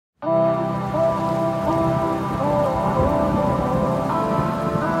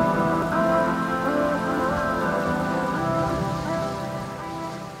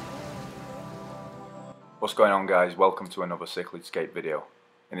What's going on, guys? Welcome to another hardscape video.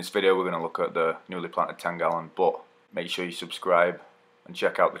 In this video we're going to look at the newly planted 10-gallon, but make sure you subscribe and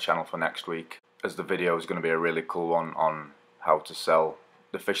check out the channel for next week, as the video is going to be a really cool one on how to sell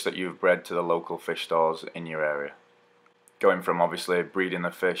the fish that you've bred to the local fish stores in your area. Going from obviously breeding the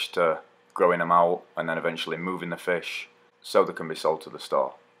fish to growing them out and then eventually moving the fish so they can be sold to the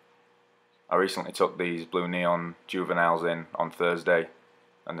store. I recently took these blue neon juveniles in on Thursday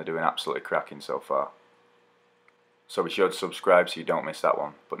and they're doing absolutely cracking so far. So be sure to subscribe so you don't miss that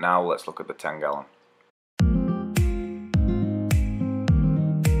one. But now let's look at the 10-gallon.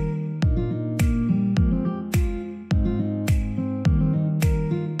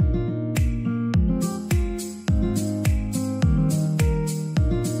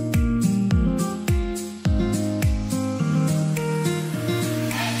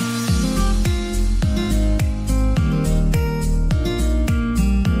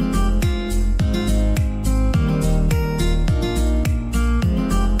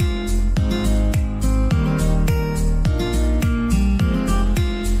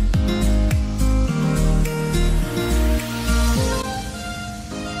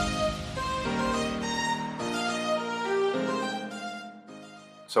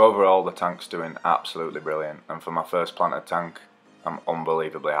 So overall the tank's doing absolutely brilliant, and for my first planted tank I'm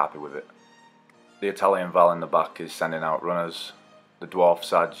unbelievably happy with it. The Italian Val in the back is sending out runners, the dwarf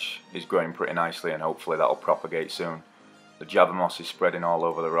Sage is growing pretty nicely and hopefully that'll propagate soon. The Java moss is spreading all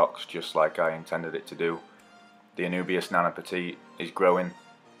over the rocks just like I intended it to do. The Anubias Nana Petite is growing,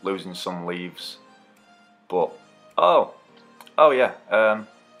 losing some leaves, but oh yeah,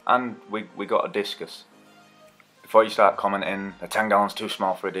 and we got a discus. Before you start commenting, a 10-gallon's too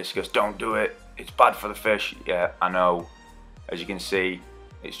small for a discus, don't do it, it's bad for the fish. Yeah, I know. As you can see,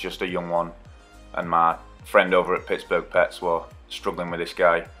 it's just a young one, and my friend over at Pittsburgh Pets were struggling with this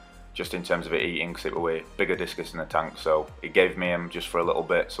guy just in terms of it eating, because it was a bigger discus in the tank, so he gave me him just for a little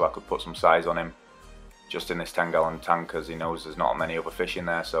bit so I could put some size on him just in this 10-gallon tank, as he knows there's not many other fish in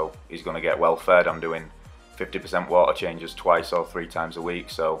there, so he's going to get well fed. I'm doing 50% water changes twice or 3 times a week,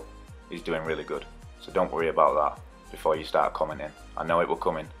 so he's doing really good. So don't worry about that before you start commenting. I know it will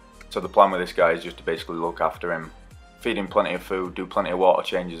come in. So the plan with this guy is just to basically look after him, feed him plenty of food, do plenty of water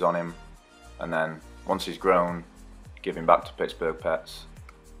changes on him, and then once he's grown, give him back to Pittsburgh Pets,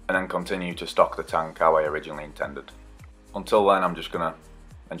 and then continue to stock the tank how I originally intended. Until then, I'm just gonna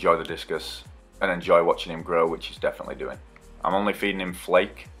enjoy the discus and enjoy watching him grow, which he's definitely doing. I'm only feeding him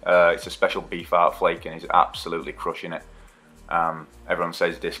flake. It's a special beef art flake and he's absolutely crushing it. Everyone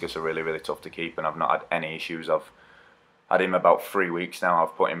says discus are really tough to keep, and I've not had any issues. I've had him about 3 weeks now.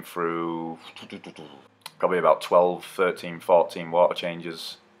 I've put him through probably about 12, 13, 14 water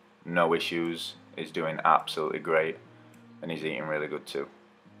changes. No issues. He's doing absolutely great and he's eating really good too.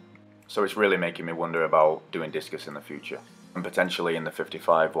 So it's really making me wonder about doing discus in the future, and potentially in the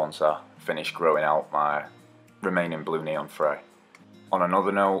 55 once I finish growing out my remaining blue neon fry. On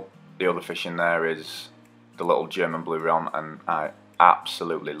another note, the other fish in there is the little German blue ram, and I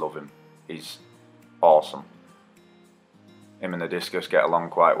absolutely love him. He's awesome. Him and the discus get along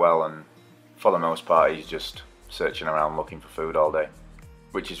quite well, and for the most part he's just searching around looking for food all day,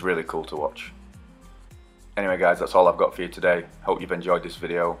 which is really cool to watch. Anyway guys, that's all I've got for you today. Hope you've enjoyed this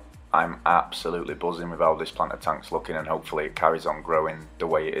video. I'm absolutely buzzing with how this planted tank's looking, and hopefully it carries on growing the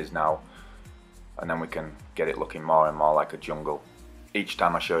way it is now, and then we can get it looking more and more like a jungle each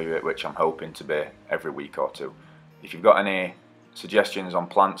time I show you it, which I'm hoping to be every week or two. If you've got any suggestions on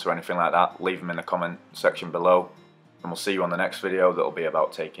plants or anything like that, leave them in the comment section below, and we'll see you on the next video that'll be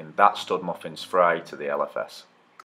about taking that stud muffin's fry to the LFS.